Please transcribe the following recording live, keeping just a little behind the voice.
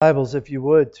Bibles, if you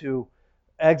would, to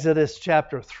Exodus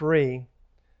chapter 3.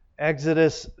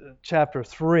 Exodus chapter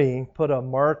 3, put a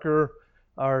marker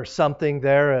or something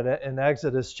there in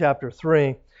Exodus chapter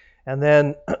 3. And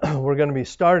then we're going to be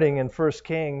starting in 1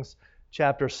 Kings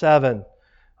chapter 7.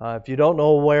 If you don't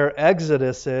know where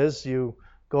Exodus is, you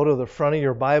go to the front of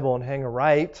your Bible and hang a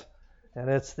right. And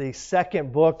it's the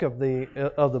second book of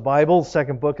the Bible,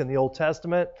 second book in the Old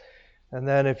Testament. And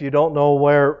then if you don't know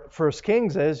where 1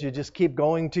 Kings is, you just keep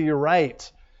going to your right,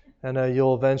 and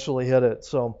you'll eventually hit it.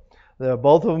 So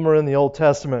both of them are in the Old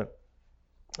Testament.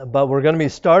 But we're going to be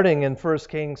starting in 1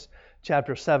 Kings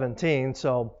chapter 17.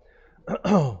 So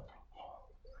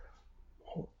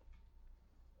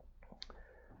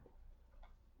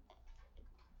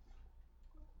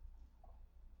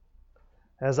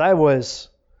as I was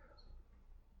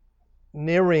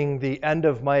nearing the end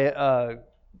of my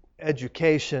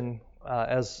education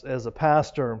as a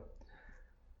pastor,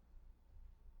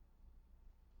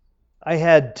 I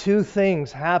had two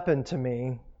things happen to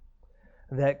me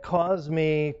that caused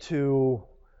me to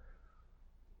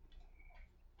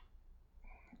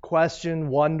question,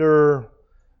 wonder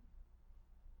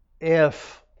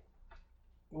if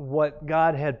what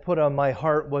God had put on my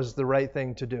heart was the right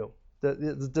thing to do.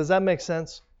 Does that make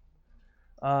sense?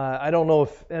 I don't know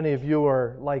if any of you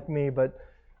are like me, but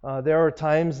there are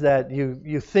times that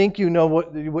you think you know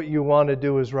what you want to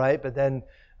do is right, but then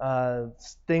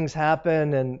things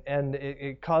happen and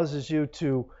it causes you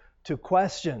to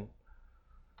question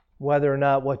whether or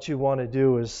not what you want to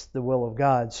do is the will of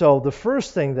God. So the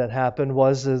first thing that happened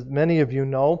was, as many of you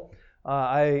know,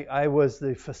 I was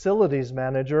the facilities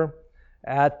manager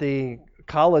at the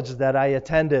college that I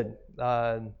attended.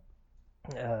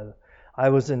 I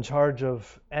was in charge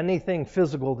of anything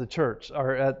physical to church,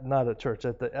 or not at church,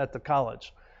 at the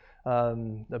college.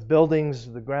 The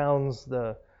buildings, the grounds,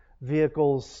 the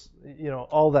vehicles,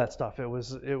 all that stuff.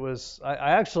 I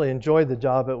actually enjoyed the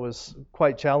job. It was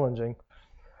quite challenging.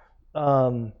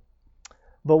 But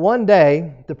one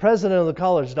day, the president of the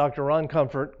college, Dr. Ron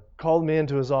Comfort, called me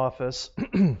into his office.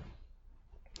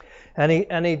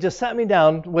 And he just sat me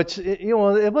down, which, it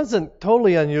wasn't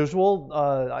totally unusual.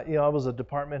 I was a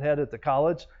department head at the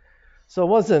college, so it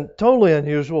wasn't totally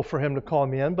unusual for him to call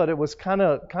me in, but it was kind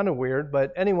of weird.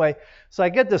 But anyway, so I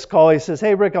get this call. He says,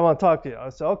 "Hey, Rick, I want to talk to you." I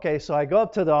said, "Okay." So I go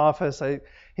up to the office.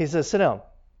 He says, "Sit down."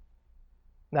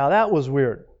 Now that was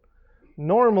weird.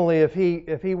 Normally, if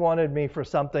he wanted me for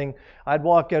something, I'd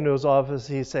walk into his office.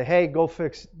 He'd say, "Hey, go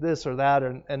fix this or that,"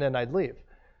 and then I'd leave.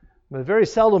 But very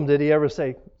seldom did he ever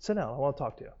say, "Sit down, I want to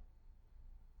talk to you."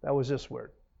 That was just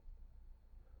weird.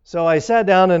 So I sat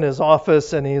down in his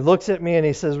office and he looks at me and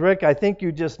he says, "Rick, I think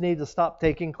you just need to stop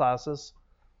taking classes.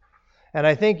 And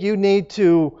I think you need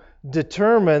to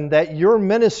determine that your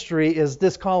ministry is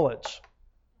this college.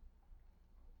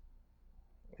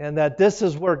 And that this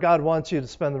is where God wants you to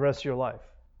spend the rest of your life."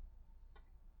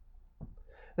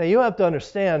 Now you have to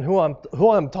understand who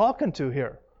I'm talking to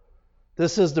here.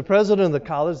 This is the president of the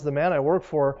college, the man I work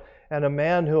for, and a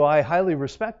man who I highly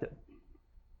respected.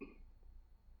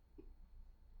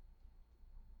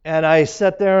 And I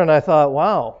sat there and I thought,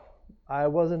 wow, I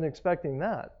wasn't expecting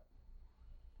that.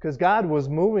 Because God was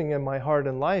moving in my heart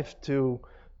and life to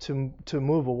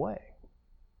move away.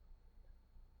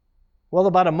 Well,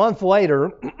 about a month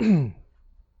later,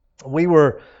 we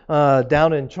were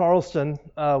down in Charleston,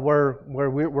 where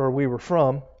we were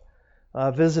from,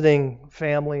 visiting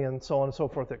family and so on and so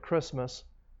forth at Christmas.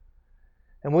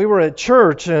 And we were at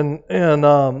church, and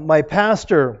my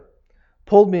pastor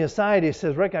pulled me aside. He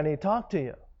says, "Rick, I need to talk to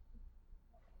you."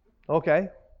 Okay.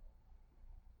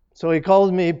 So he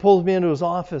pulls me into his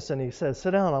office, and he says,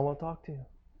 "Sit down, I want to talk to you."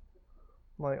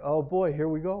 I'm like, oh boy, here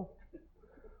we go.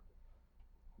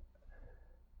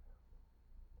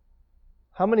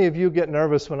 How many of you get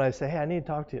nervous when I say, "Hey, I need to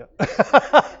talk to you"?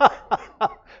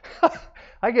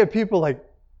 I get people like,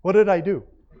 "What did I do?"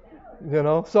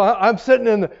 So I'm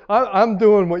sitting I'm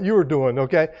doing what you were doing,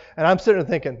 okay? And I'm sitting there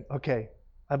thinking, okay,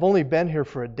 I've only been here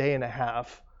for a day and a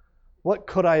half. What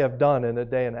could I have done in a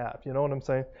day and a half? You know what I'm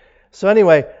saying? So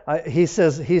anyway, he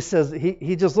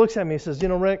just looks at me. He says,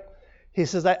 "Rick," he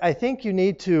says, I think you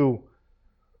need to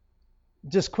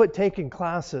just quit taking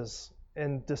classes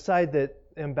and decide that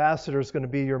Ambassador is going to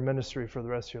be your ministry for the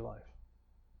rest of your life.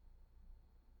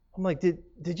 I'm like,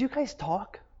 did you guys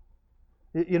talk?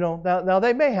 Now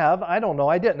they may have. I don't know.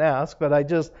 I didn't ask, but I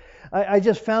just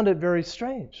found it very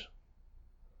strange.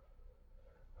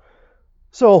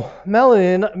 So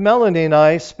Melanie and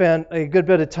I spent a good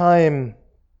bit of time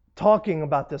talking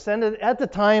about this. And at the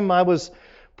time, I was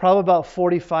probably about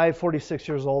 45, 46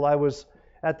 years old. I was,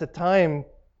 at the time,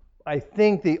 I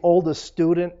think the oldest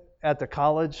student at the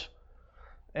college,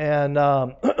 and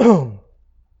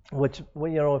which,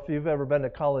 well, if you've ever been to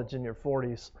college in your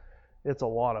 40s, it's a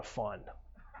lot of fun.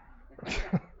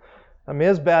 I mean,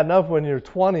 it's bad enough when you're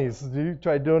 20s. You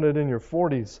try doing it in your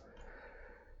 40s.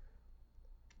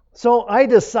 So I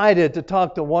decided to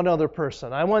talk to one other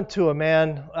person. I went to a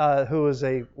man who was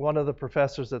one of the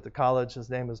professors at the college. His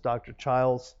name is Dr.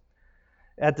 Childs.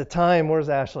 At the time, where's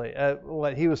Ashley?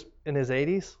 He was in his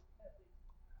 80s?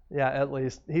 Yeah, at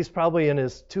least. He's probably in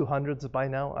his 200s by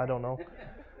now. I don't know.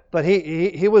 But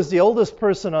he was the oldest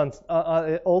person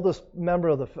oldest member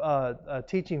of the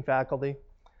teaching faculty.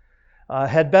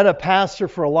 Had been a pastor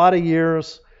for a lot of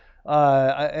years.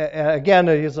 Again,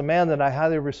 he's a man that I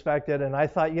highly respected, and I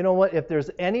thought, you know what, if there's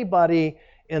anybody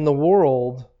in the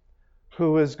world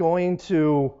who is going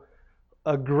to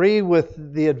agree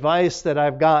with the advice that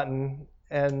I've gotten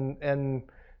and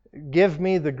give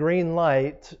me the green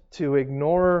light to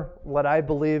ignore what I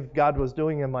believe God was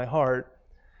doing in my heart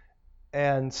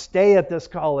and stay at this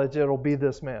college, it'll be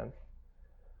this man.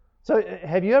 So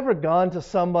have you ever gone to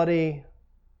somebody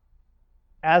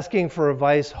asking for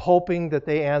advice, hoping that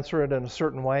they answer it in a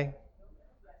certain way?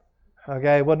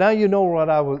 Okay, well now you know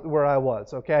where I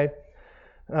was. Okay,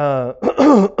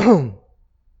 so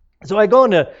I go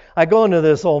into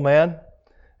this old man,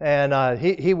 and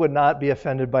he would not be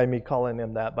offended by me calling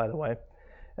him that, by the way.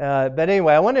 But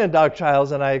anyway, I went into Dr.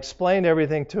 Childs and I explained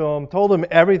everything to him, told him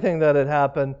everything that had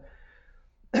happened.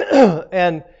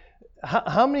 And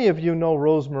how many of you know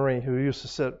Rosemary, who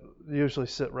usually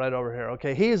sit right over here?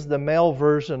 Okay, he's the male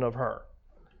version of her.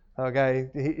 Okay,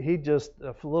 he just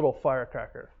a little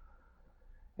firecracker.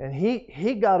 And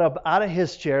he got up out of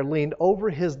his chair, leaned over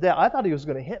his desk. I thought he was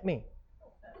going to hit me.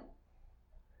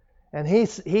 And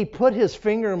he put his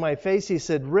finger in my face. He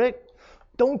said, "Rick,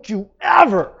 don't you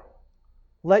ever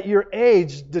let your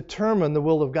age determine the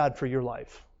will of God for your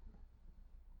life."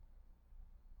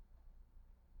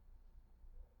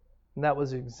 And that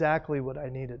was exactly what I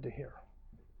needed to hear.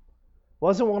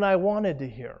 Wasn't what I wanted to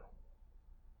hear,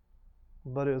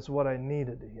 but it was what I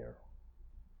needed to hear.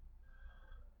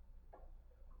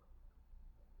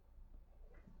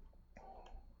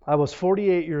 I was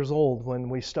 48 years old when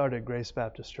we started Grace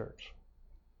Baptist Church.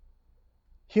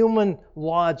 Human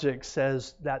logic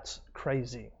says that's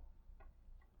crazy.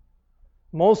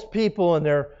 Most people in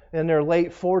their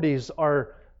late 40s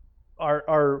are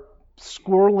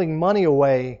squirreling money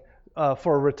away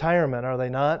for retirement, are they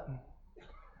not?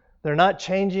 They're not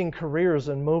changing careers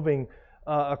and moving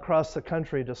across the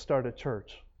country to start a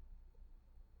church.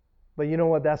 But you know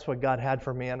what? That's what God had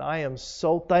for me, and I am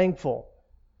so thankful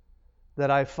that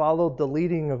I followed the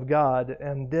leading of God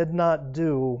and did not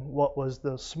do what was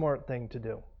the smart thing to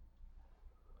do.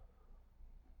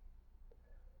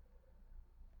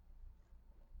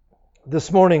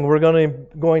 This morning we're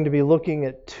going to be looking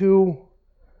at two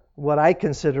what I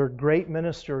consider great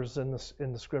ministers in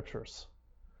the Scriptures.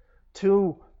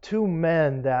 Two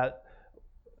men that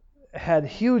had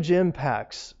huge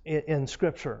impacts in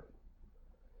Scripture.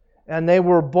 And they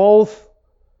both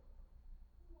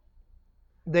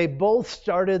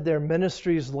started their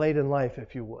ministries late in life,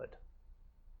 if you would.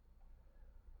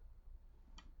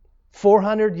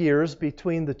 400 years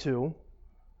between the two.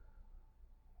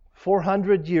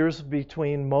 400 years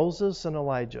between Moses and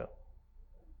Elijah.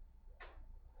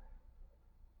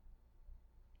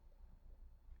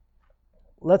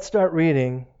 Let's start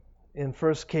reading in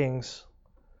 1 Kings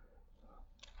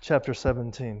chapter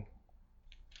 17.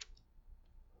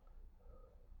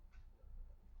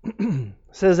 It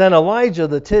says, "And Elijah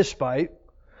the Tishbite,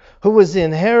 who was of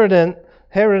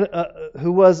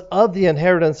the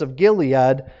inheritance of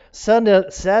Gilead,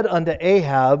 said unto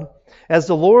Ahab, As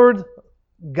the Lord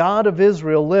God of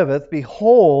Israel liveth,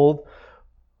 behold,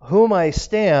 whom I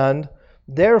stand,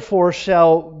 therefore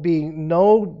shall be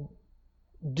no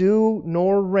dew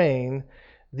nor rain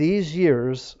these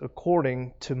years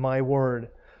according to my word."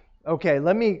 Okay,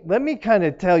 let me kind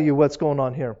of tell you what's going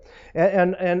on here,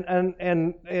 and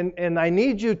I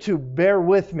need you to bear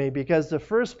with me because the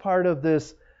first part of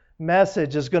this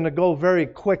message is going to go very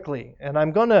quickly, and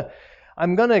I'm going to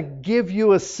give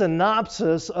you a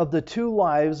synopsis of the two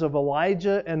lives of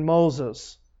Elijah and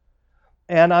Moses,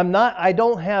 and I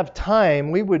don't have time.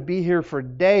 We would be here for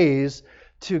days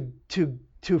to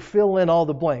fill in all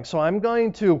the blanks, so I'm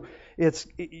going to.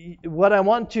 What I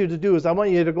want you to do is I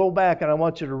want you to go back and I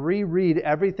want you to reread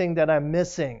everything that I'm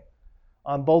missing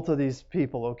on both of these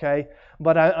people, okay?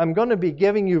 But I'm going to be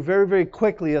giving you very, very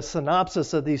quickly a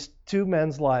synopsis of these two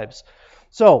men's lives.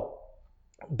 So,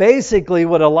 basically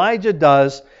what Elijah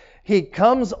does, he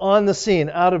comes on the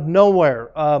scene out of nowhere.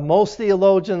 Most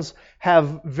theologians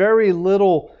have very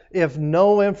little if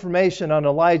no information on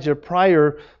Elijah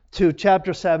prior to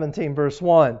chapter 17, verse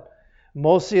 1.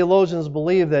 Most theologians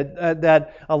believe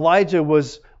that Elijah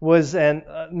was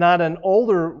not an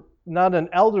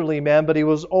elderly man, but he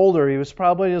was older. He was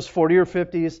probably in his 40s or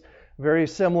 50s, very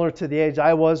similar to the age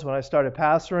I was when I started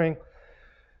pastoring.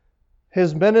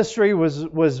 His ministry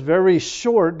was very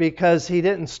short because he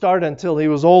didn't start until he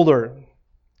was older.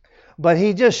 But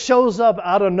he just shows up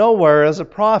out of nowhere as a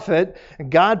prophet.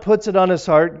 God puts it on his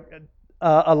heart.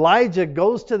 Elijah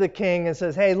goes to the king and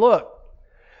says, hey, look,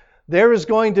 there is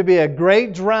going to be a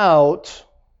great drought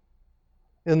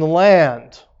in the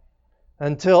land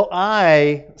until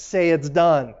I say it's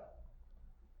done.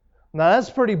 Now that's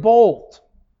pretty bold.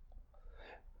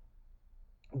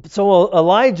 So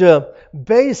Elijah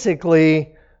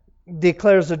basically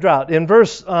declares the drought. In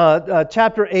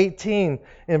chapter 18,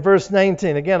 in verse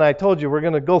 19, again, I told you we're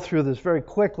going to go through this very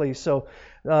quickly, so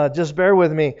just bear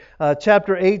with me.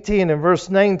 Chapter 18 and verse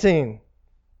 19.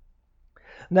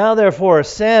 Now therefore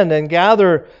send and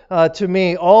gather to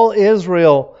me all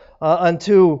Israel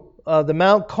unto the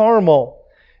Mount Carmel,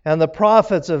 and the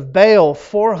prophets of Baal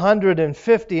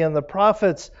 450, and the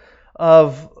prophets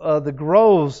of the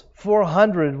groves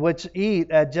 400, which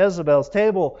eat at Jezebel's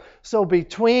table. So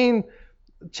between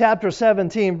chapter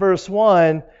 17 verse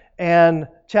 1 and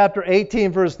chapter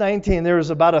 18 verse 19, there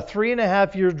is about a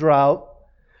 3.5 year drought.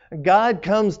 God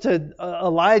comes to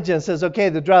Elijah and says, okay,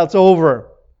 the drought's over.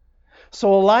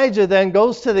 So Elijah then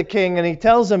goes to the king and he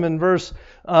tells him in verse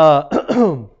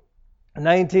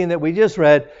 19 that we just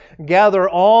read, gather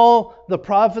all the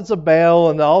prophets of Baal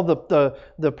and all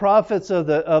the prophets of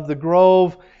the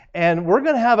grove, and we're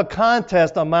going to have a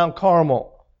contest on Mount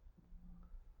Carmel.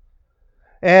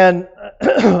 And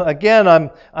again,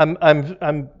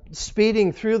 I'm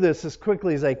speeding through this as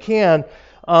quickly as I can.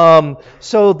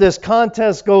 So this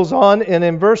contest goes on, and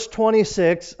in verse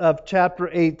 26 of chapter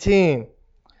 18,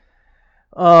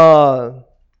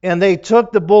 and they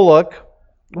took the bullock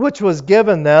which was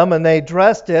given them, and they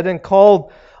dressed it and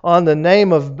called on the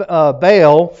name of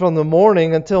Baal from the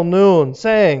morning until noon,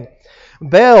 saying,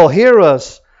 Baal, hear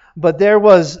us. But there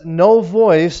was no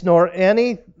voice, nor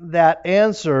any that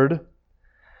answered.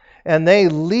 And they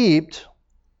leaped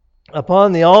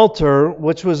upon the altar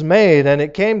which was made. And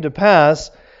it came to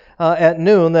pass at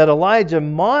noon that Elijah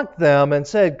mocked them and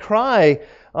said, cry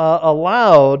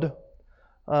aloud,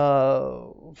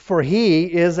 for he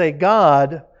is a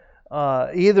god.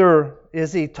 Either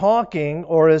is he talking,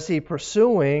 or is he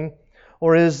pursuing,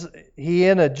 or is he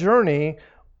in a journey,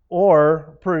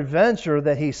 or peradventure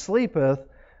that he sleepeth,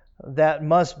 that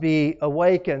must be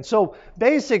awakened. So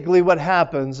basically what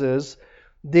happens is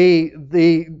they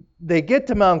get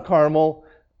to Mount Carmel.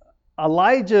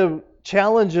 Elijah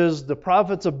challenges the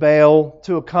prophets of Baal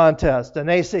to a contest, and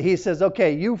he says,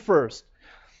 okay, you first.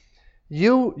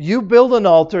 You build an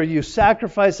altar, you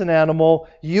sacrifice an animal,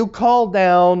 you call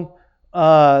down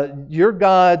your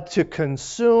God to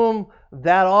consume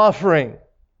that offering.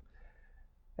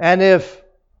 And if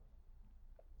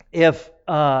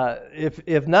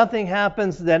nothing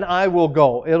happens, then I will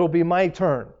go. It'll be my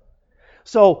turn.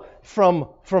 So from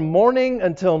morning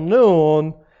until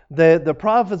noon, the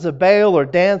prophets of Baal are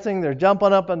dancing, they're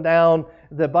jumping up and down.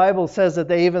 The Bible says that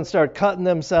they even start cutting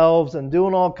themselves and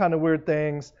doing all kind of weird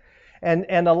things. And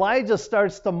Elijah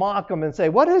starts to mock them and say,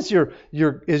 what is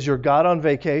is your God on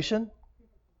vacation?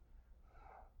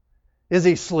 Is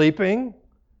he sleeping?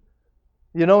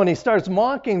 And he starts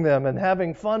mocking them and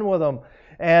having fun with them.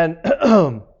 And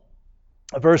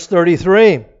verse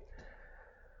 33,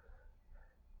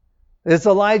 it's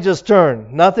Elijah's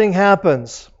turn. Nothing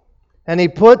happens. And he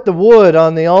put the wood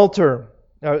on the altar,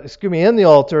 in the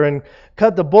altar, and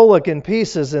cut the bullock in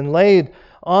pieces and laid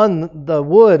on the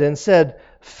wood and said,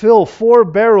 fill 4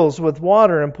 barrels with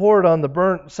water and pour it on the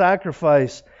burnt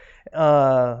sacrifice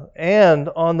and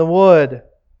on the wood.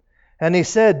 And he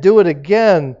said, do it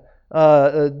again.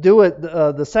 Do it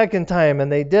the second time.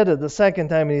 And they did it the second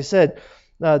time. And he said,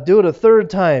 do it a third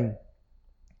time.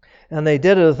 And they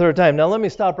did it a third time. Now let me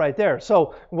stop right there.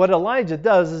 So what Elijah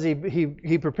does is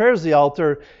he prepares the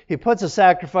altar. He puts a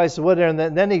sacrifice of wood there,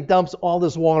 and then he dumps all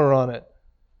this water on it.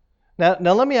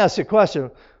 Now let me ask you a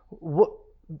question.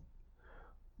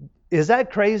 Is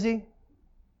that crazy?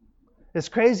 It's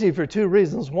crazy for 2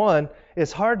 reasons. One,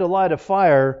 it's hard to light a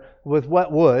fire with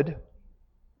wet wood.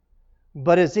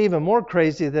 But it's even more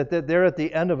crazy that they're at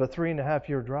the end of a 3.5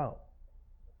 year drought.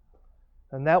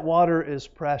 And that water is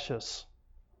precious.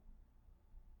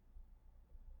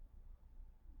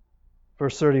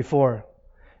 Verse 34.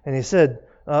 And he said,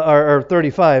 or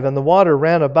 35, and the water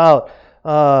ran about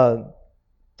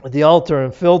the altar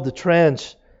and filled the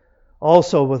trench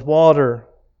also with water.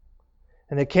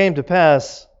 And it came to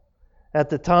pass at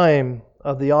the time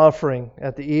of the offering,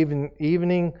 at the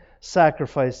evening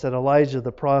sacrifice, that Elijah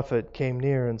the prophet came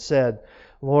near and said,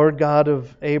 Lord God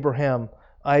of Abraham,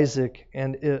 Isaac,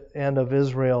 and of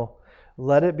Israel,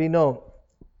 let it be known,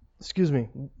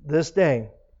 this day,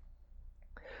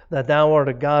 that thou art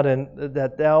a God, and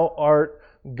that thou art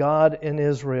God in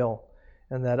Israel,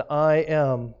 and that I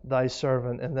am thy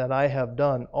servant, and that I have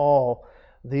done all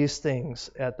these things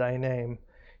at thy name.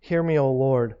 Hear me, O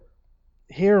Lord.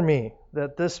 Hear me,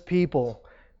 that this people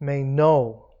may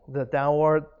know that thou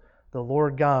art the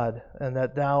Lord God, and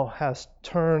that thou hast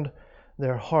turned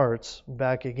their hearts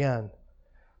back again.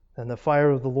 And the fire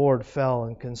of the Lord fell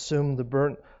and consumed the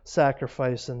burnt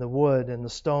sacrifice, and the wood, and the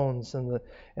stones, and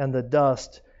the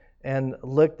dust, and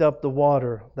licked up the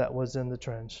water that was in the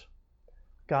trench.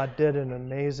 God did an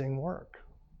amazing work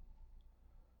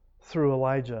through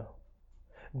Elijah.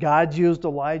 God used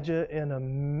Elijah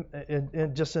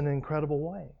in just an incredible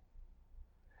way.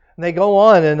 And they go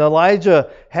on, and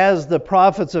Elijah has the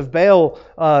prophets of Baal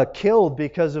killed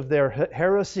because of their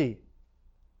heresy.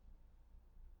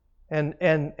 And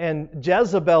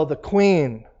Jezebel, the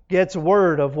queen, gets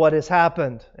word of what has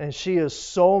happened, and she is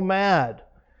so mad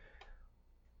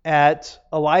at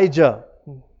Elijah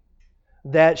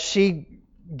that she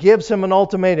gives him an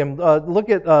ultimatum. Look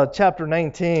at chapter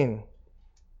 19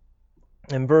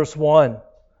 in verse 1.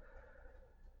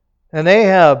 And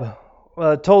Ahab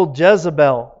told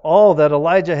Jezebel all that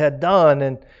Elijah had done,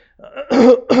 and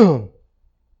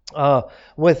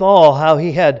withal how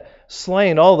he had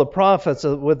slain all the prophets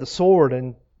with the sword.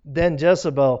 And then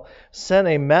Jezebel sent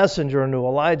a messenger unto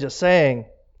Elijah, saying,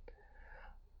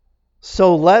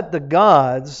 So let the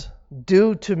gods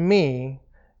do to me,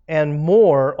 and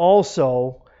more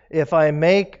also, if I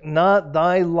make not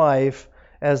thy life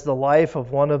as the life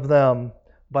of one of them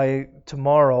by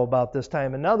tomorrow about this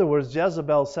time. In other words,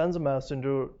 Jezebel sends a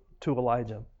messenger to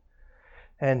Elijah.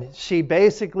 And she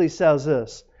basically says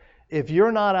this: if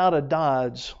you're not out of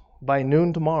Dodge by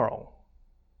noon tomorrow,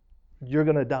 you're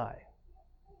going to die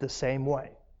the same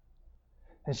way.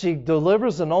 And she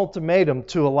delivers an ultimatum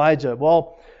to Elijah.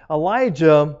 Well,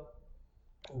 Elijah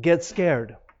gets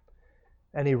scared,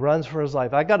 and he runs for his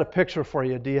life. I got a picture for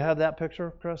you. Do you have that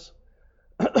picture, Chris?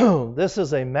 This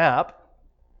is a map.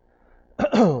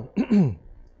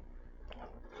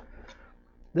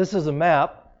 This is a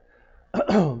map.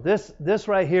 This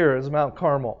right here is Mount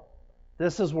Carmel.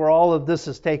 This is where all of this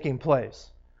is taking place.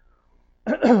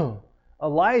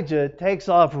 Elijah takes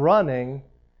off running,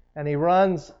 and he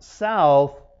runs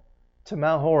south to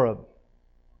Mount Horeb.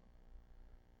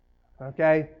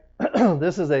 Okay?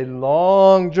 This is a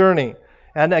long journey.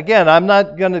 And again,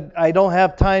 I don't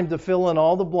have time to fill in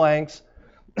all the blanks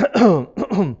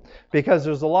because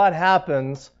there's a lot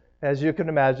happens, as you can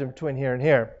imagine, between here and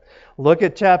here. Look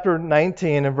at chapter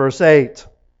 19 and verse 8.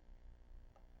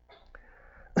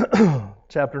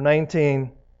 Chapter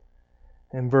 19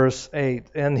 and verse 8.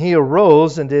 And he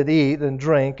arose and did eat and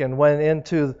drink, and went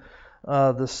into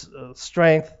the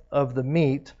strength of the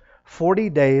meat 40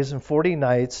 days and 40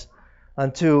 nights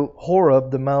unto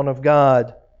Horeb, the mount of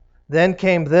God. Then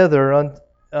came thither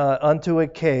unto a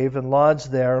cave, and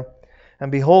lodged there.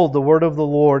 And behold, the word of the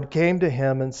Lord came to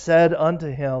him, and said unto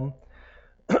him,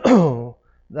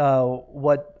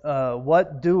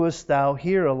 What doest thou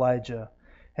here, Elijah?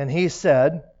 And he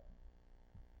said,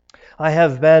 I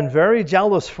have been very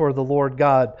jealous for the Lord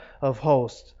God of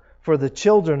hosts, for the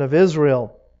children of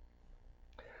Israel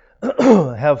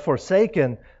have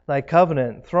forsaken thy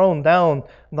covenant, thrown down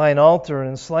thine altar,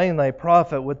 and slain thy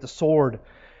prophet with the sword.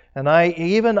 And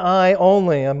even I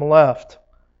only am left.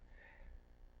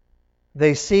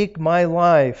 They seek my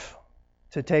life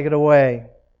to take it away.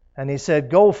 And he said,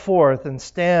 Go forth and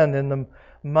stand in the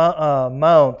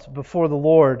mount before the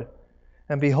Lord.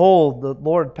 And behold, the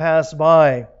Lord passed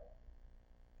by,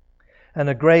 and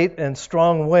a great and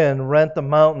strong wind rent the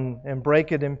mountain and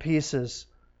brake it in pieces.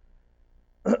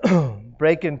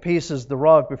 Break in pieces the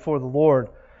rock before the Lord.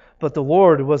 But the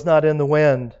Lord was not in the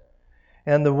wind.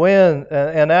 And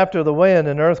after the wind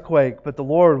an earthquake, but the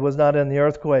Lord was not in the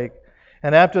earthquake.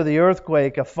 And after the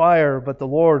earthquake a fire, but the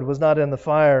Lord was not in the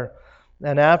fire.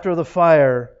 And after the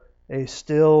fire a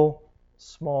still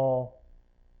small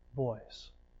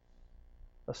voice.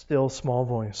 A still small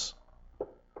voice.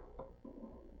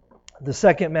 The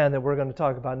second man that we're going to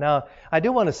talk about now, I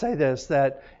do want to say this,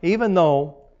 that even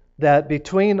though that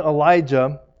between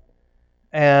Elijah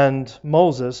and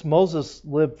Moses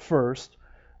lived first,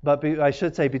 but I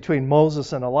should say between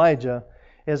Moses and Elijah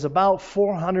is about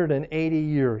 480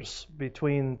 years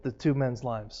between the two men's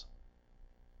lives.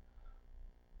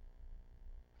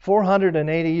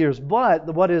 480 years.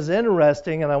 But what is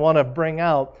interesting, and I want to bring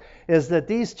out, is that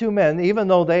these two men, even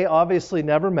though they obviously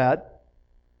never met,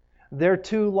 their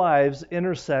two lives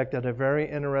intersect at a very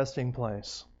interesting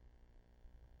place.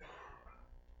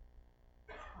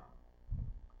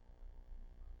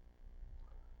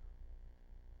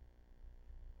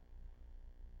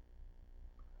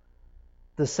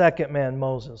 The second man,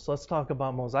 Moses. Let's talk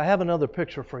about Moses. I have another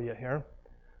picture for you here.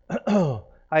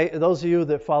 Those of you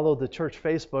that follow the church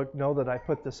Facebook know that I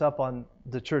put this up on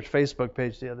the church Facebook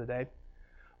page the other day.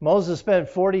 Moses spent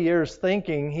 40 years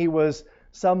thinking he was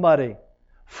somebody,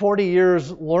 40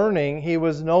 years learning he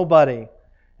was nobody,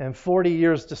 and 40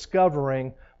 years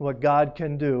discovering what God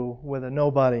can do with a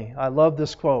nobody. I love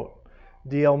this quote,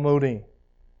 D.L. Moody.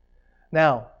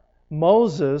 Now,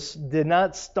 Moses did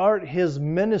not start his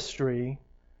ministry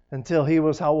until he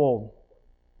was how old?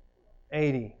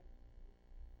 80.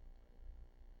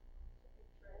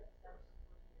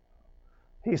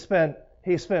 He spent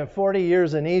 40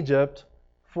 years in Egypt,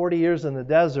 40 years in the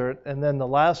desert, and then the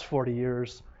last 40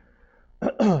 years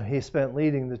he spent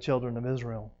leading the children of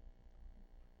Israel.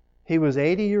 He was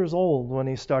 80 years old when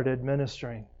he started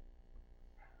ministering.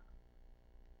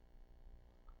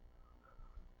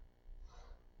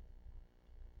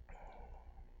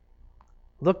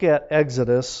 Look at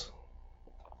Exodus.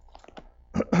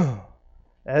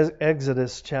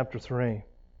 Exodus chapter 3.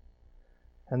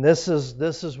 And this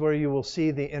is where you will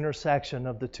see the intersection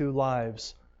of the two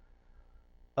lives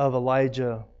of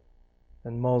Elijah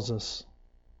and Moses.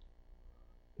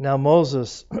 Now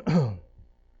Moses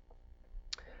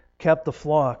kept the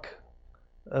flock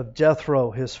of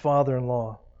Jethro, his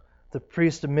father-in-law, the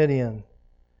priest of Midian,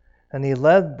 and he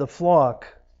led the flock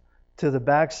to the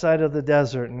backside of the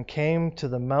desert and came to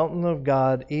the mountain of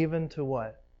God, even to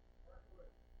what?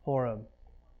 Horeb.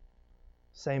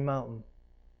 Same mountain.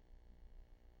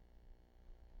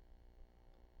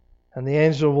 And the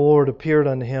angel of the Lord appeared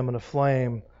unto him in a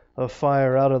flame of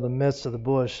fire out of the midst of the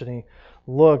bush. And he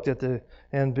looked at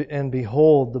and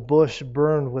behold, the bush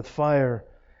burned with fire,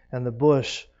 and the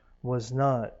bush was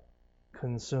not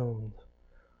consumed.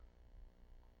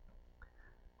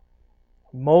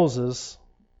 Moses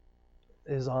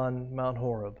is on Mount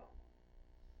Horeb.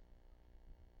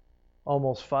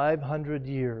 Almost 500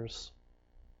 years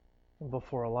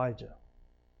before Elijah.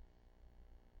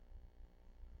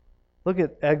 Look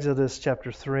at Exodus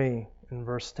chapter 3 and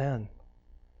verse 10.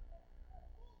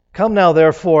 Come now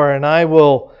therefore, and I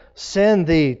will send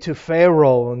thee to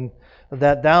Pharaoh, and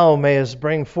that thou mayest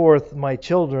bring forth my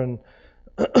children,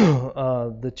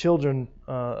 the children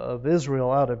of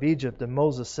Israel out of Egypt. And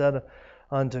Moses said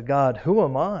unto God, Who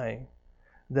am I,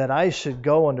 that I should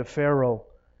go unto Pharaoh,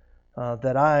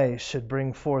 that I should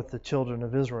bring forth the children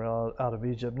of Israel out of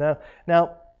Egypt?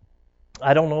 Now,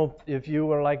 I don't know if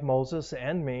you are like Moses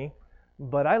and me,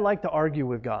 but I like to argue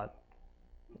with God.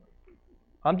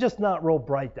 I'm just not real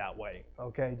bright that way,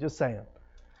 okay? Just saying.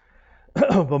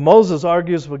 But Moses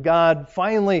argues with God.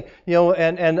 Finally,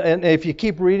 and if you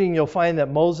keep reading, you'll find that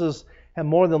Moses had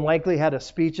more than likely had a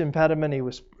speech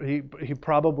impediment. He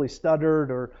probably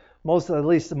stuttered, or at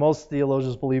least most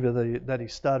theologians believe that he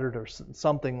stuttered or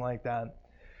something like that.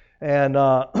 And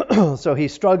so he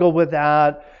struggled with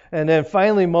that. And then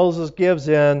finally Moses gives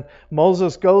in.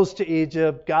 Moses goes to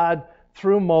Egypt. God,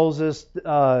 through Moses,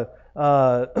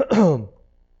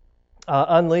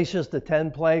 unleashes the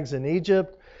 10 plagues in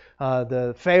Egypt.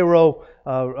 The Pharaoh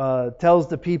tells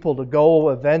the people to go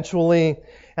eventually.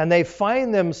 And they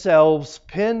find themselves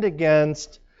pinned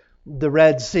against the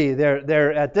Red Sea.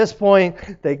 They're at this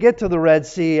point, they get to the Red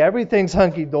Sea. Everything's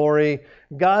hunky-dory.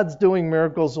 God's doing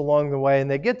miracles along the way. And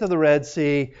they get to the Red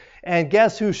Sea. And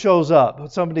guess who shows up?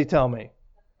 Somebody tell me.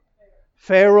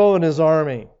 Pharaoh and his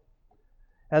army.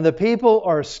 And the people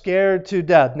are scared to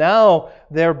death. Now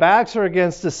their backs are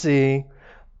against the sea.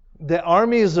 The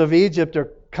armies of Egypt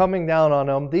are coming down on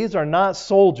them. These are not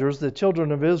soldiers. The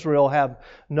children of Israel have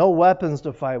no weapons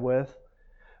to fight with.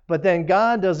 But then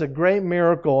God does a great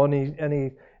miracle,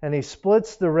 and he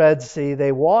splits the Red Sea.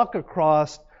 They walk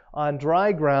across on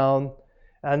dry ground,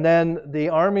 and then the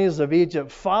armies of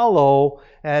Egypt follow,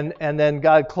 and then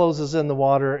God closes in the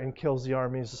water and kills the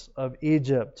armies of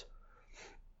Egypt.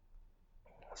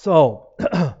 So,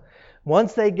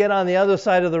 once they get on the other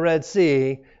side of the Red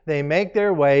Sea, they make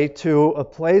their way to a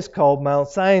place called Mount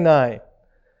Sinai,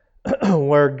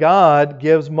 where God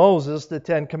gives Moses the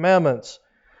 10 Commandments.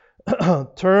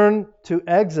 Turn to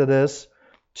Exodus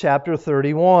chapter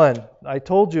 31. I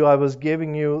told you I was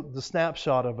giving you the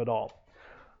snapshot of it all.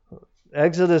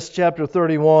 Exodus chapter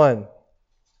 31.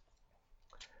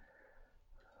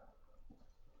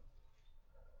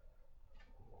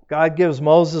 God gives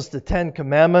Moses the 10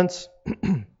 Commandments.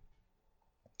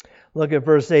 Look at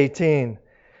verse 18.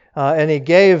 And he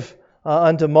gave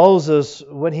unto Moses,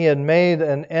 when he had made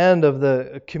an end of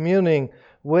the communing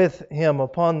with him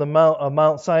upon the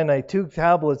Mount Sinai, 2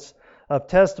 tablets of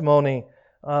testimony,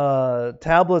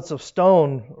 tablets of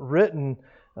stone written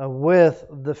with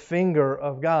the finger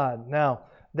of God. Now,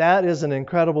 that is an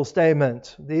incredible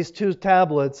statement. These 2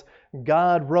 tablets,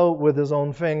 God wrote with His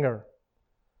own finger.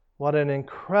 What an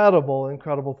incredible,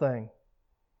 incredible thing.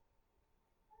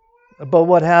 But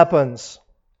what happens?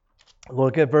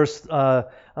 Look at verse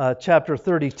chapter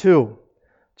 32.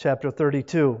 Chapter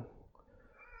 32.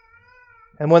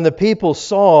 And when the people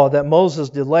saw that Moses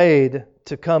delayed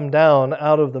to come down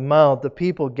out of the mount, the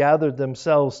people gathered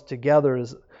themselves together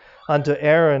unto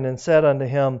Aaron and said unto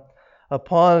him,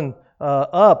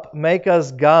 Up, make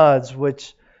us gods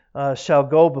which shall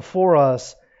go before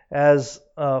us, as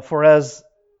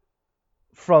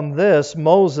from this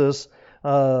Moses,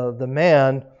 the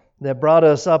man that brought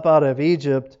us up out of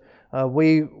Egypt,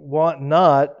 we want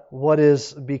not what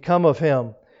is become of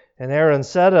him. And Aaron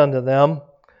said unto them,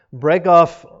 Break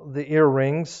off the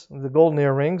earrings, the golden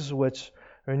earrings, which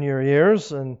are in your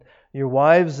ears, and your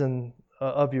wives and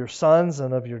of your sons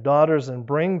and of your daughters, and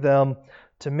bring them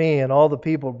to me. And all the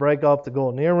people brake off the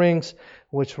golden earrings,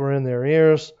 which were in their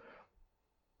ears,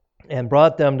 and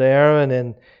brought them to Aaron,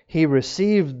 and he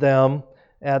received them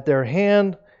at their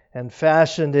hand, and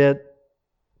fashioned it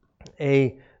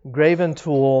a graven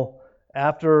tool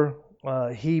after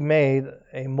he made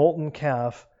a molten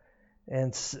calf.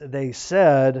 And they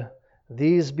said,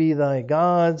 These be thy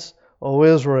gods, O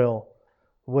Israel,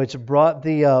 which brought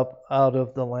thee up out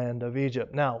of the land of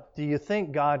Egypt. Now, do you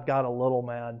think God got a little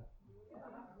mad?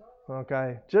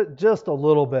 Okay, just a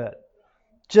little bit.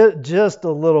 Just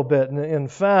a little bit. In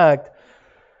fact,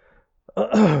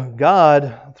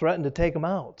 God threatened to take them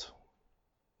out.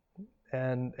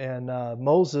 And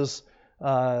Moses,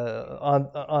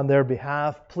 on their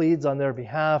behalf, pleads on their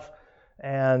behalf,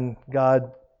 and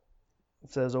God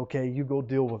says, okay, you go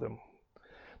deal with him.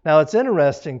 Now, it's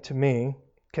interesting to me.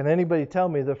 Can anybody tell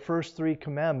me the first 3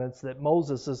 commandments that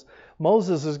Moses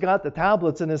has got the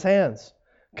tablets in his hands,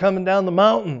 coming down the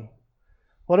mountain?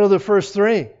 What are the first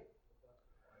 3?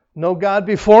 No God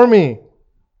before me.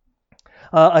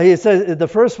 He says the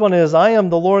first one is, I am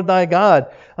the Lord thy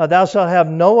God. Thou shalt have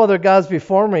no other gods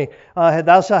before me.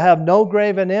 Thou shalt have no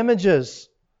graven images.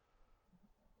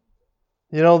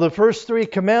 You know, the first 3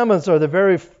 commandments are the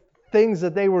very things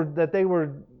that they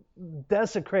were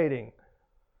desecrating.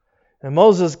 And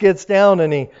Moses gets down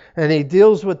and he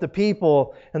deals with the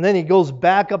people, and then he goes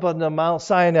back up on the Mount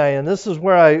Sinai, and this is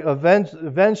where I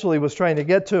eventually was trying to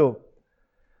get to.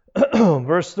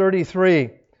 Verse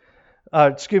 33.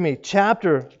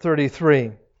 Chapter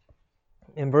 33,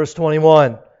 in verse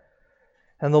 21.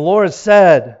 And the Lord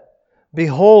said,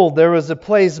 Behold, there is a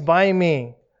place by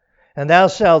me, and thou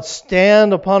shalt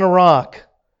stand upon a rock.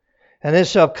 And it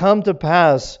shall come to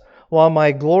pass, while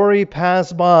my glory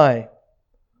pass by,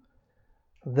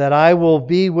 that I will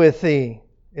be with thee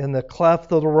in the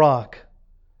cleft of the rock,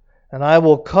 and I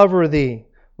will cover thee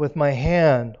with my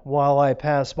hand while I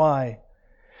pass by.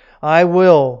 I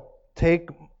will take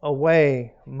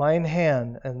away mine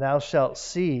hand, and thou shalt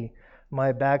see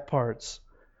my back parts,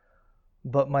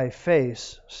 but my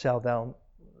face shall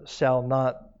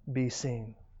not be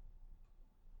seen.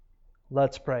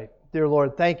 Let's pray. Dear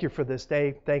Lord, thank you for this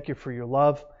day. Thank you for your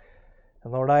love.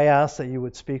 And Lord, I ask that you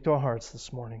would speak to our hearts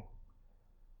this morning,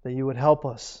 that you would help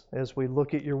us as we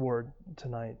look at your word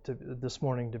tonight, this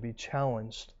morning, to be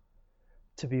challenged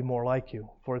to be more like you.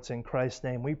 For it's in Christ's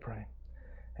name we pray.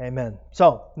 Amen.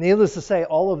 So, needless to say,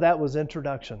 all of that was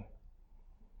introduction.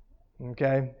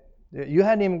 Okay? You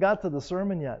hadn't even got to the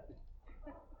sermon yet.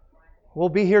 We'll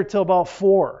be here till about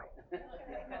 4.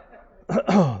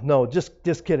 No,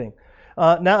 just kidding.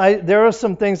 Now, there are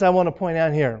some things I want to point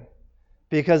out here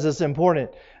because it's important.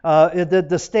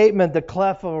 The statement, the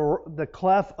cleft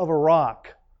of a rock,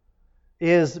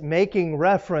 is making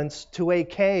reference to a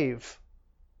cave.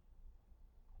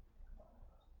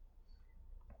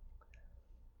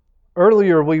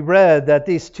 Earlier we read that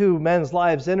these 2 men's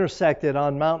lives intersected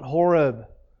on Mount Horeb.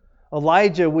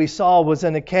 Elijah, we saw, was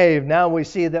in a cave. Now we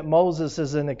see that Moses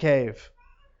is in a cave.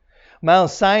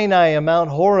 Mount Sinai and Mount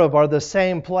Horeb are the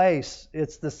same place.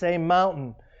 It's the same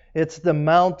mountain. It's the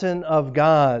mountain of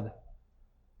God.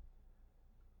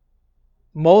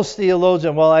 Most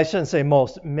theologians, well, I shouldn't say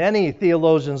most, many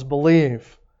theologians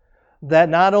believe that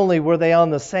not only were they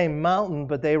on the same mountain,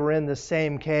 but they were in the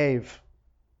same cave.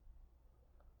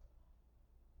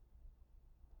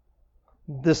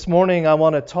 This morning I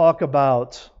want to talk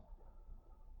about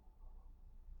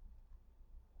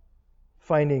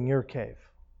finding your cave.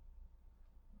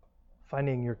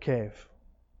 Finding your cave.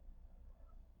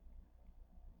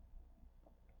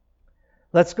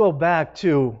 Let's go back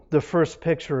to the first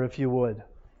picture, if you would.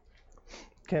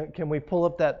 Can we pull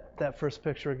up that first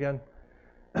picture again?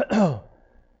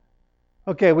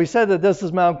 Okay, we said that this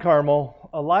is Mount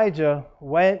Carmel. Elijah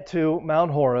went to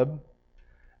Mount Horeb.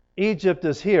 Egypt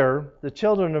is here. The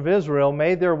children of Israel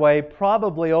made their way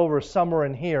probably over somewhere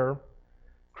in here,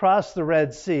 crossed the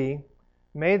Red Sea,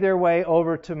 made their way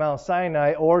over to Mount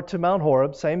Sinai or to Mount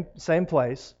Horeb, same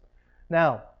place.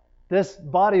 Now, this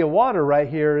body of water right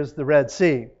here is the Red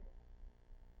Sea.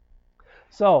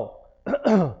 So,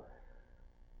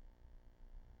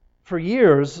 for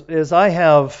years, as I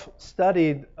have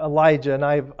studied Elijah, and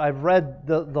I've read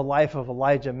the life of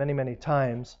Elijah many, many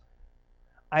times,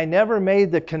 I never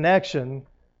made the connection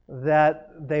that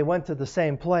they went to the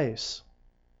same place.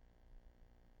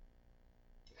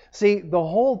 See, the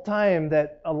whole time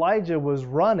that Elijah was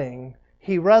running,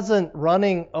 he wasn't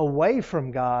running away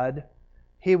from God,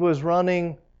 he was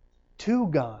running to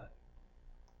God.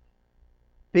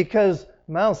 Because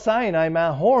Mount Sinai,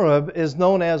 Mount Horeb, is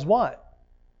known as what?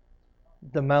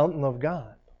 The mountain of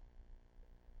God.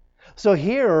 So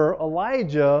here,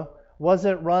 Elijah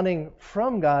wasn't running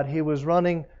from God, he was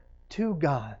running to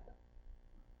God.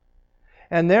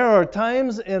 And there are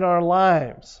times in our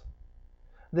lives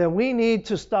that we need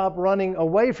to stop running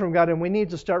away from God and we need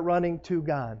to start running to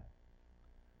God.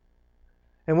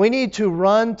 And we need to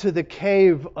run to the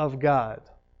cave of God.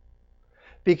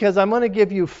 Because I'm going to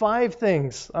give you 5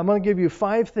 things. I'm going to give you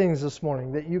 5 things this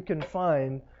morning that you can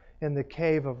find in the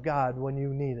cave of God when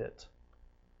you need it.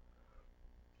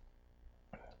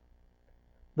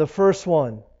 The first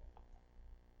one,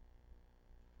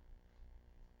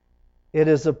 it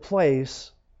is a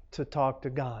place to talk to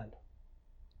God.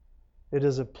 It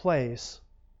is a place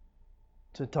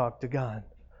to talk to God.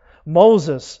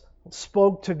 Moses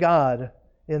spoke to God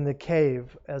in the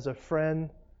cave as a friend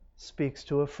speaks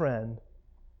to a friend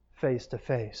face to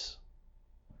face.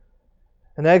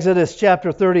 In Exodus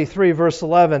chapter 33, verse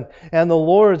 11, and the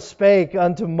Lord spake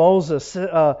unto Moses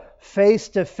face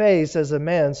to face as a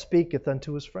man speaketh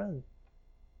unto his friend.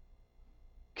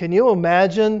 Can you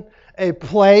imagine a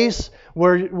place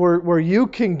where you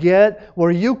can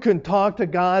talk to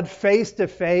God face to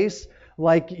face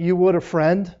like you would a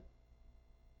friend?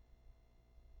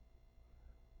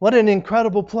 What an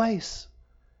incredible place.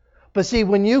 But see,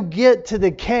 when you get to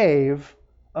the cave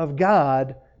of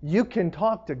God, you can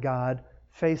talk to God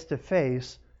face to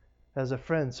face as a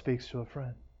friend speaks to a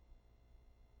friend.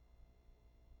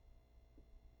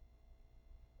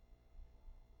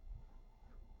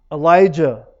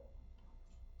 Elijah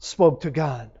spoke to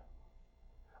God.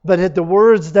 But at the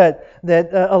words that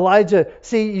Elijah,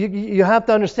 see, you have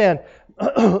to understand,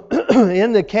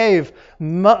 in the cave,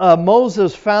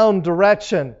 Moses found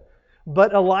direction,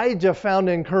 but Elijah found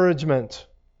encouragement.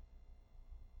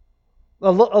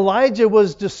 Elijah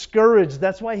was discouraged.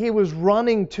 That's why he was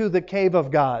running to the cave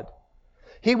of God.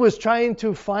 He was trying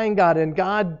to find God, and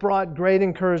God brought great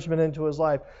encouragement into his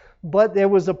life. But there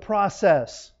was a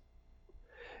process.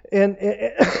 And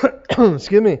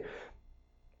excuse me,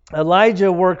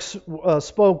 Elijah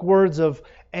spoke words of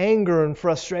anger and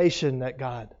frustration at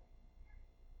God.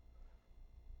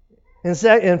 In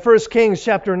 1 Kings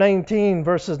chapter 19,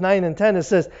 verses 9 and 10, it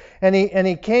says, And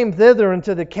he came thither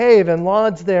into the cave and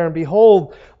lodged there, and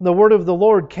behold, the word of the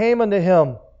Lord came unto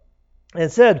him, and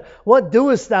said, What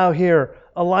doest thou here,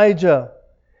 Elijah?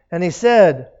 And he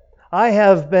said, I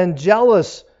have been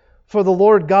jealous for the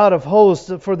Lord God of hosts,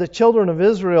 for the children of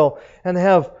Israel, and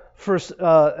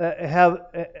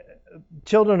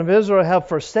children of Israel have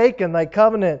forsaken thy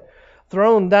covenant,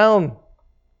 thrown down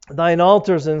thine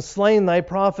altars, and slain thy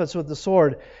prophets with the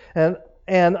sword. And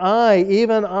I,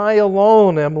 even I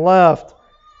alone, am left,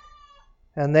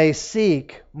 and they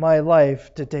seek my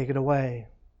life to take it away.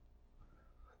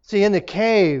 See, in the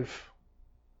cave,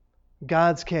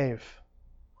 God's cave,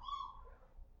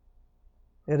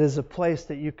 it is a place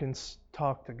that you can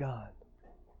talk to God.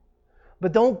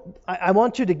 But I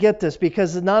want you to get this,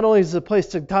 because it not only is it a place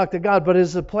to talk to God, but it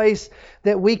is a place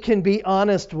that we can be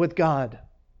honest with God.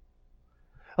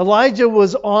 Elijah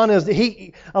was honest.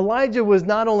 Elijah was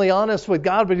not only honest with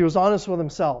God, but he was honest with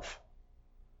himself.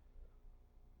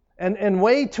 And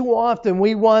way too often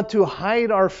we want to hide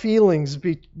our feelings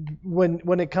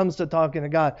when it comes to talking to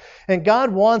God. And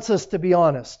God wants us to be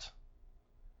honest.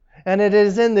 And it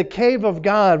is in the cave of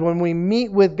God, when we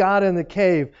meet with God in the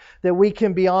cave, that we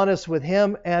can be honest with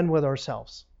Him and with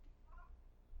ourselves.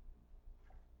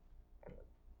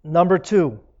 Number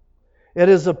 2, it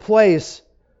is a place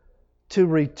to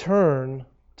return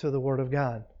to the Word of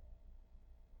God.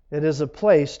 It is a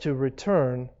place to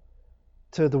return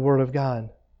to the Word of God.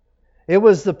 It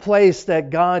was the place that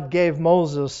God gave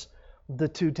Moses the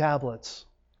 2 tablets.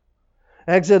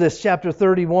 Exodus chapter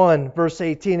 31, verse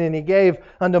 18, and He gave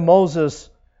unto Moses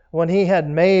when he had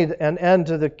made an end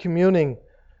to the communing.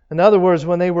 In other words,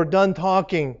 when they were done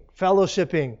talking,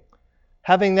 fellowshipping,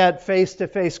 having that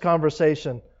face-to-face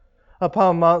conversation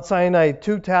upon Mount Sinai,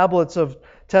 2 tablets of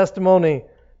testimony,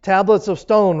 tablets of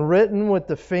stone written with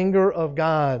the finger of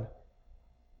God.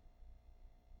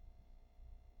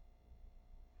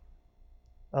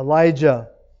 Elijah,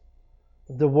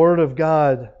 the Word of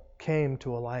God came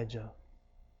to Elijah.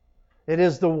 It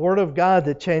is the Word of God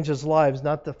that changes lives,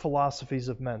 not the philosophies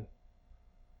of men.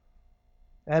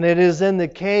 And it is in the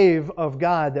cave of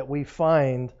God that we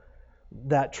find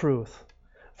that truth.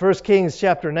 1 Kings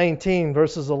chapter 19,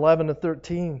 verses 11 to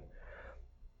 13.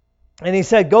 And he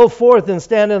said, Go forth and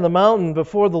stand in the mountain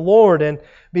before the Lord, and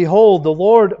behold, the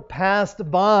Lord passed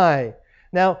by.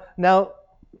 Now,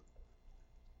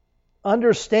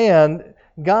 understand,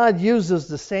 God uses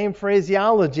the same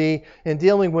phraseology in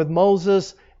dealing with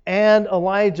Moses and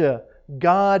Elijah.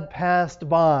 God passed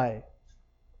by.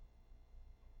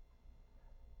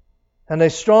 And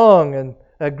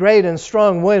a great and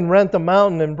strong wind rent the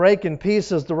mountain and brake in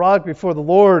pieces the rock before the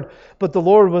Lord. But the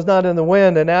Lord was not in the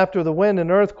wind. And after the wind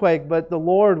an earthquake, but the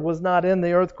Lord was not in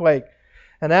the earthquake.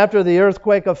 And after the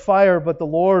earthquake a fire, but the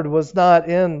Lord was not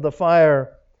in the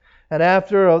fire. And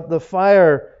after the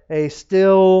fire a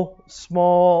still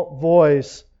small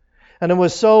voice. And it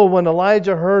was so when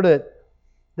Elijah heard it,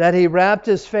 that he wrapped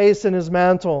his face in his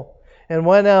mantle, and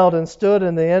went out and stood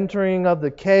in the entering of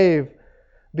the cave.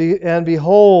 And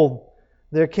behold,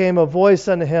 there came a voice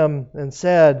unto him, and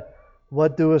said,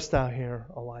 What doest thou here,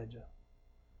 Elijah?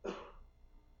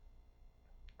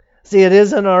 See, it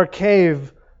is in our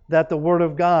cave that the Word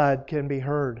of God can be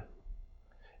heard.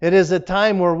 It is a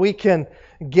time where we can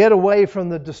get away from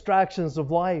the distractions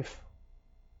of life.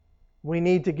 We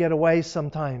need to get away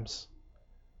sometimes.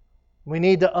 We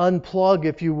need to unplug,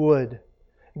 if you would.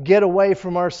 Get away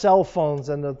from our cell phones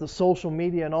and the social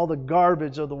media and all the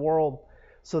garbage of the world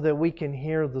so that we can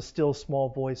hear the still small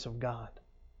voice of God.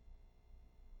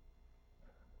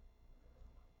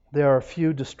 There are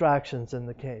few distractions in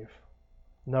the cave.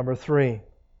 Number 3,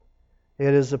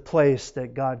 it is a place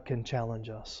that God can challenge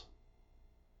us.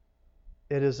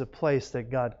 It is a place that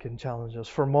God can challenge us.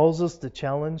 For Moses, the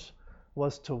challenge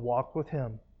was to walk with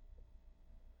Him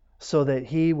so that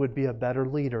he would be a better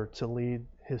leader to lead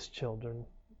his children.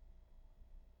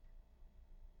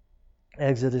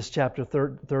 Exodus chapter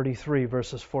 33,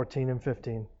 verses 14 and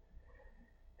 15.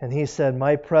 And he said,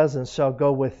 My presence shall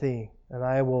go with thee, and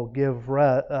I will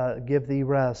give thee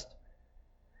rest.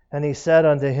 And he said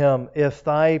unto him, If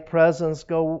thy presence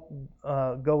go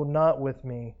not with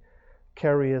me,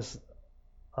 carry us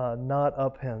not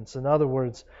up hence. In other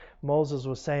words, Moses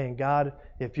was saying, God,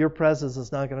 if your presence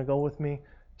is not going to go with me,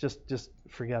 just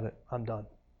forget it. I'm done.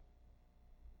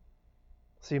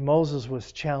 See, Moses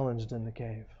was challenged in the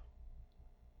cave.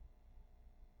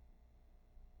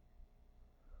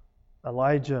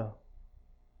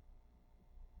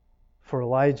 For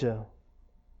Elijah,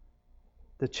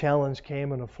 the challenge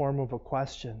came in the form of a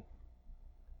question.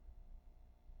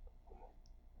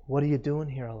 What are you doing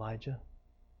here, Elijah?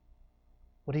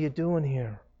 What are you doing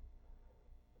here?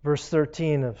 Verse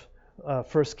 13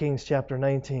 of 1 Kings chapter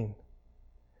 19.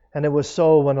 And it was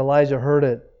so when Elijah heard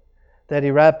it, that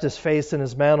he wrapped his face in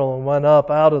his mantle and went up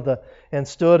and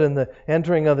stood in the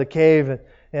entering of the cave.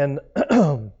 And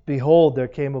behold, there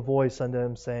came a voice unto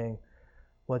him saying,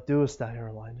 What doest thou here,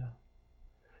 Elijah?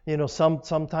 You know,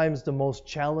 sometimes the most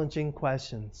challenging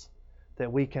questions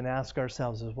that we can ask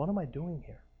ourselves is, what am I doing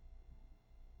here?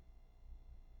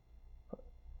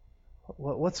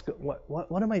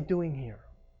 What am I doing here?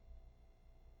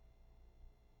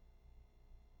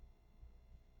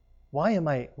 Why am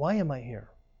I here?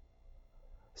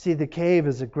 See, the cave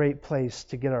is a great place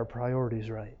to get our priorities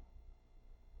right.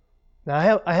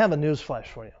 Now, I have a news flash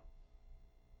for you.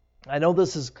 I know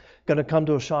this is going to come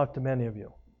to a shock to many of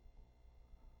you.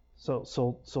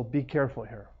 So be careful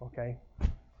here, okay?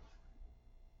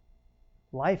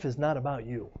 Life is not about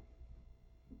you.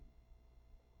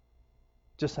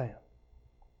 Just saying.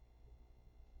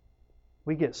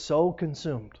 We get so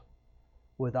consumed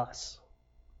with us.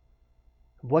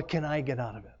 What can I get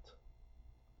out of it?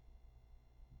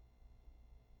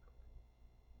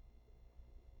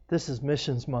 This is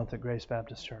Missions Month at Grace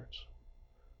Baptist Church.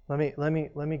 Let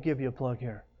me give you a plug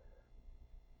here.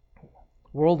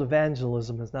 World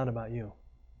evangelism is not about you.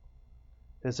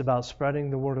 It's about spreading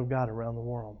the Word of God around the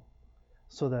world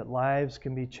so that lives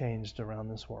can be changed around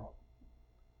this world.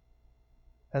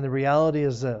 And the reality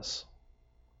is this.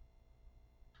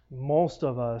 Most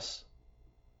of us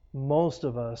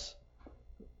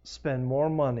spend more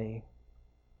money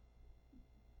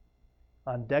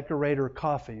on decorator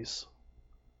coffees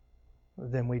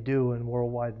than we do in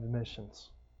worldwide missions.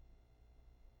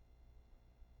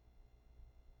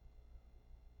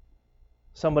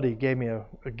 Somebody gave me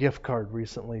a gift card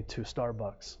recently to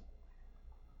Starbucks.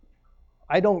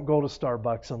 I don't go to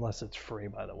Starbucks unless it's free,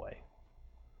 by the way.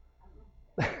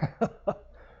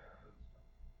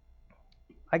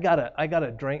 I got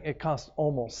a drink. It cost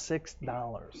almost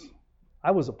 $6.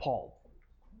 I was appalled,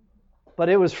 but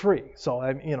it was free, so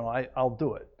I'll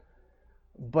do it.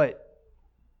 But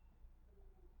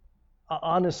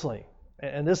honestly,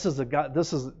 and this is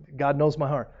God knows my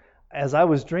heart. As I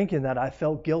was drinking that, I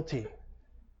felt guilty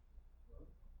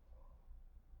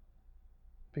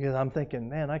because I'm thinking,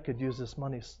 man, I could use this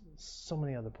money so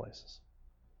many other places.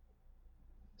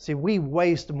 See, we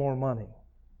waste more money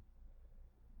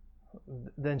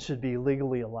than should be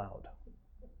legally allowed.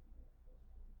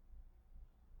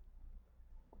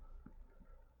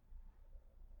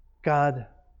 God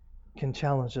can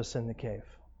challenge us in the cave.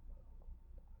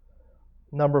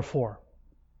 Number 4,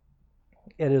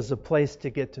 it is a place to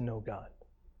get to know God.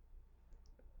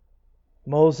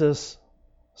 Moses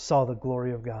saw the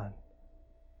glory of God.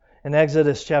 In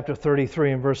Exodus chapter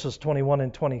 33 and verses 21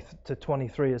 and 20 to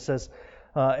 23, it says,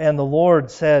 and the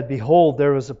Lord said, behold,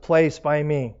 there is a place by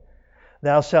me.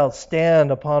 Thou shalt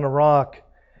stand upon a rock,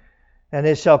 and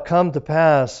it shall come to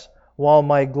pass while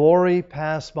my glory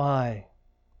pass by.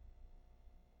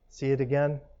 See it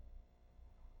again?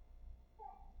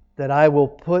 That I will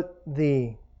put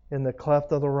thee in the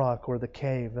cleft of the rock or the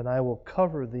cave, and I will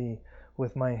cover thee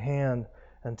with my hand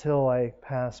until I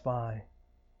pass by.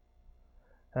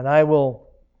 And I will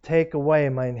take away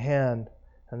mine hand,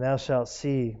 and thou shalt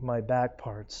see my back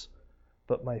parts,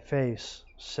 but my face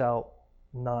shall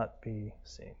not be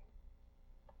seen.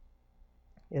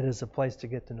 It is a place to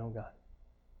get to know God.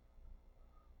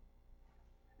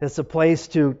 It's a place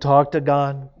to talk to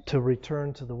God, to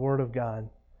return to the Word of God,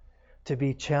 to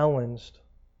be challenged.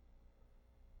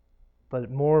 But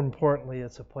more importantly,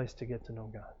 it's a place to get to know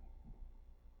God.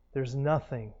 There's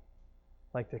nothing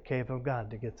like the cave of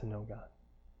God to get to know God.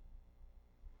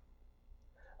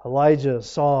 Elijah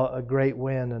saw a great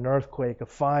wind, an earthquake, a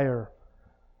fire,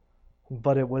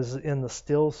 but it was in the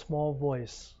still small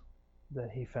voice that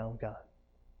he found God.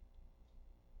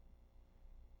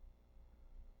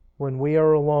 When we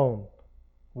are alone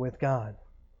with God,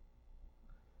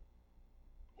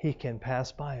 He can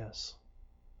pass by us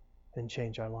and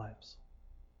change our lives.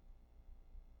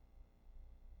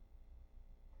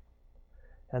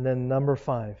 And then number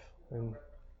 5.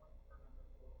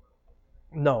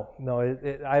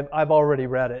 I've already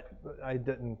read it. I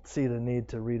didn't see the need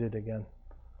to read it again.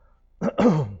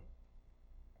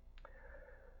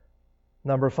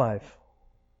 Number 5.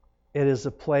 It is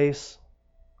a place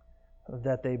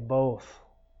that they both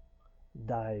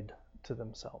died to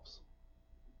themselves.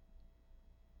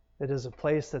 It is a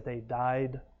place that they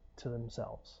died to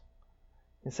themselves.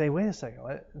 You say, wait a second,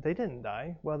 what? They didn't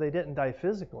die. Well, they didn't die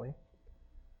physically.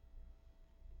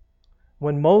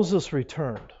 When Moses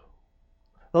returned,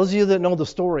 those of you that know the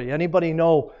story, anybody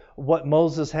know what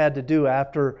Moses had to do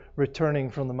after returning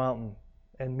from the mountain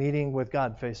and meeting with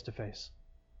God face to face?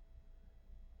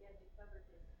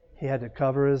 He had to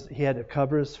cover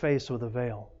his face with a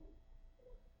veil.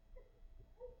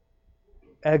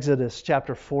 Exodus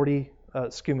chapter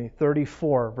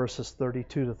 34, verses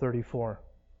 32 to 34.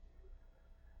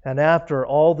 And after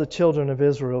all the children of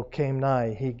Israel came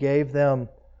nigh, he gave them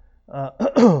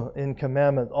in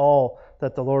commandment all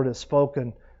that the Lord had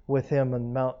spoken with him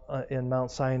in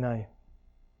Mount Sinai.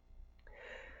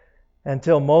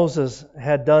 Until Moses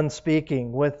had done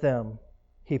speaking with them,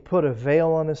 he put a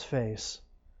veil on his face.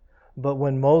 But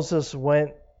when Moses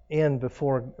went in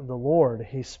before the Lord,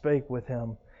 he spake with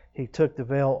him. He took the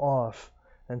veil off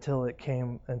until he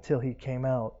came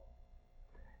out.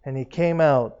 And he came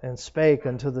out and spake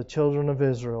unto the children of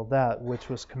Israel that which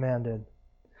was commanded.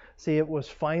 See, it was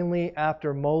finally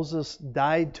after Moses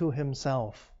died to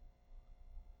himself,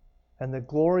 and the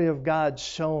glory of God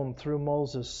shone through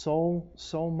Moses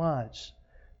so much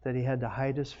that he had to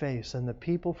hide his face. And the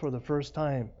people for the first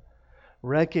time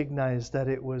recognized that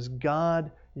it was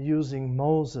God using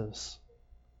Moses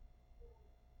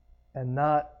and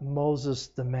not Moses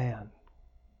the man.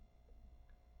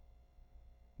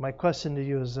 My question to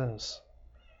you is this: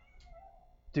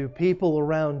 do people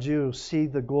around you see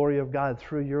the glory of God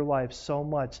through your life so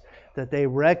much that they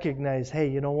recognize, hey,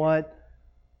 you know what?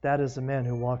 That is the man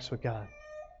who walks with God.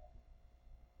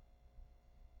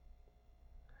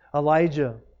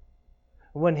 Elijah,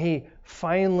 when he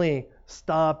finally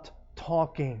stopped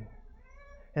talking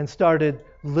and started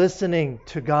listening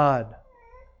to God,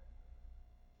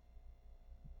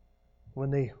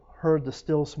 when they heard the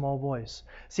still small voice.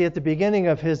 See, at the beginning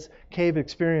of his cave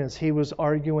experience, he was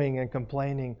arguing and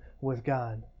complaining with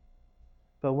God.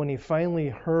 But when he finally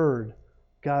heard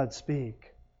God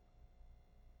speak,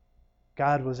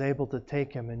 God was able to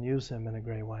take him and use him in a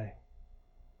great way.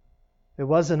 It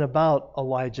wasn't about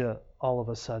Elijah all of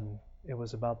a sudden. It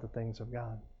was about the things of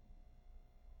God.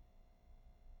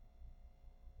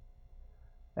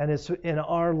 And it's in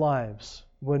our lives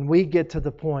when we get to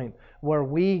the point where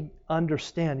we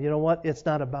understand, you know what? It's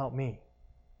not about me.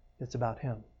 It's about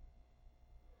Him.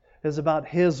 It's about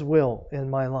His will in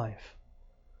my life.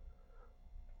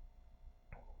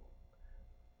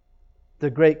 The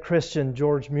great Christian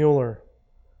George Mueller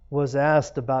was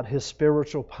asked about his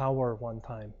spiritual power one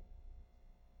time.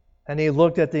 And he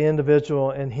looked at the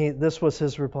individual and this was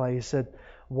his reply. He said,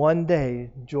 "One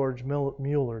day George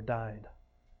Mueller died."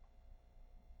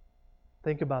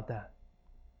 Think about that.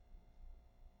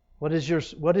 What is your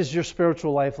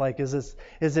spiritual life like? Is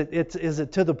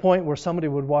it to the point where somebody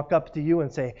would walk up to you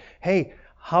and say, "Hey,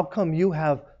 how come you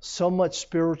have so much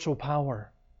spiritual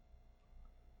power?"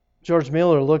 George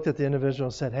Mueller looked at the individual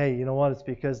and said, "Hey, you know what? It's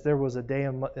because there was a day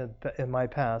in my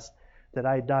past that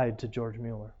I died to George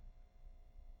Mueller."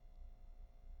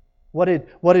 What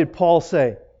did Paul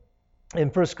say in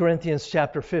 1 Corinthians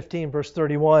chapter 15, verse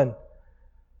 31?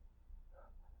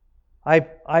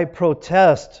 I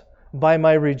protest by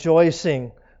my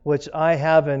rejoicing which I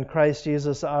have in Christ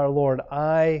Jesus our Lord.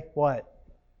 I what?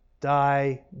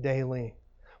 Die daily.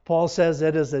 Paul says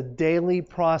it is a daily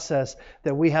process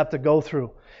that we have to go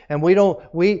through. And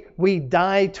we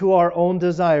die to our own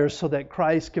desires so that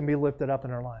Christ can be lifted up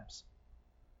in our lives.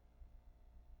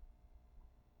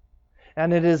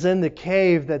 And it is in the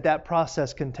cave that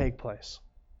process can take place.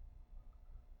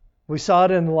 We saw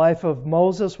it in the life of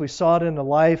Moses. We saw it in the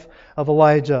life of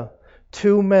Elijah.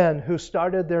 Two men who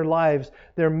started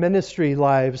their ministry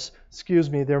lives.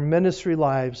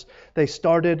 They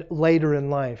started later in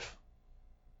life.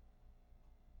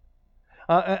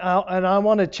 And I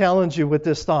want to challenge you with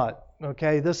this thought.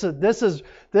 Okay, this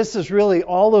is really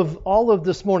all of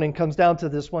this morning comes down to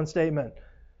this one statement.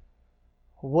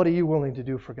 What are you willing to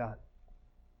do for God?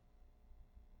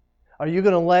 Are you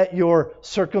going to let your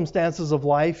circumstances of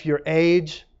life, your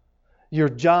age, your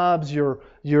jobs, your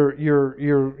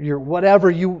whatever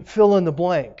you fill in the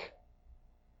blank,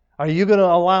 are you going to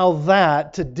allow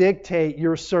that to dictate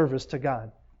your service to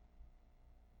God?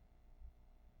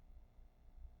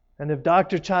 And if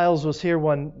Dr. Childs was here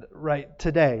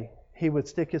today, he would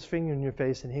stick his finger in your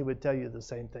face and he would tell you the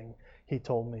same thing he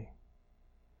told me.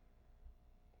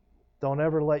 Don't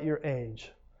ever let your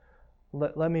age.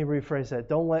 Let me rephrase that.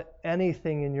 Don't let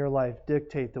anything in your life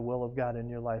dictate the will of God in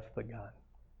your life but God.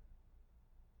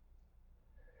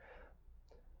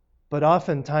 But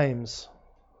oftentimes,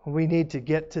 we need to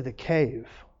get to the cave.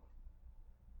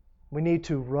 We need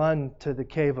to run to the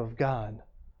cave of God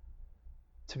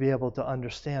to be able to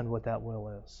understand what that will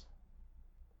is.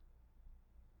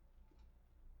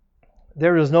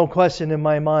 There is no question in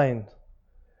my mind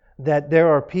that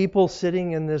there are people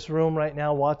sitting in this room right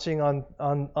now watching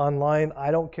online. I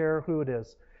don't care who it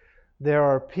is. There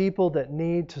are people that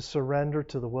need to surrender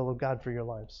to the will of God for your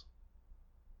lives.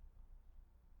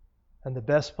 And the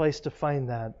best place to find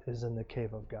that is in the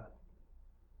cave of God.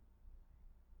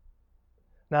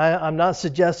 Now, I'm not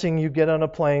suggesting you get on a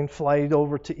plane, fly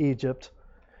over to Egypt,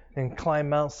 and climb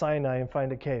Mount Sinai and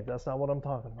find a cave. That's not what I'm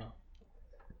talking about.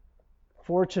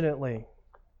 Fortunately,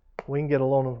 we can get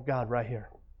alone with God right here.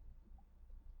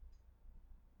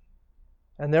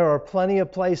 And there are plenty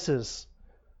of places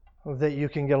that you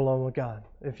can get along with God.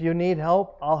 If you need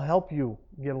help, I'll help you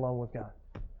get along with God.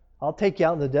 I'll take you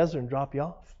out in the desert and drop you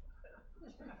off.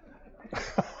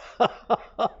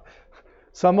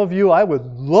 Some of you I would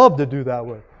love to do that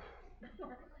with.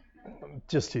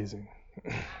 Just teasing.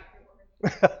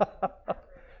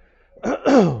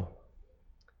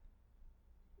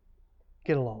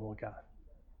 Get along with God.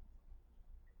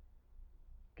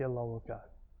 Get along with God.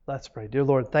 Let's pray. Dear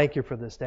Lord, thank you for this day.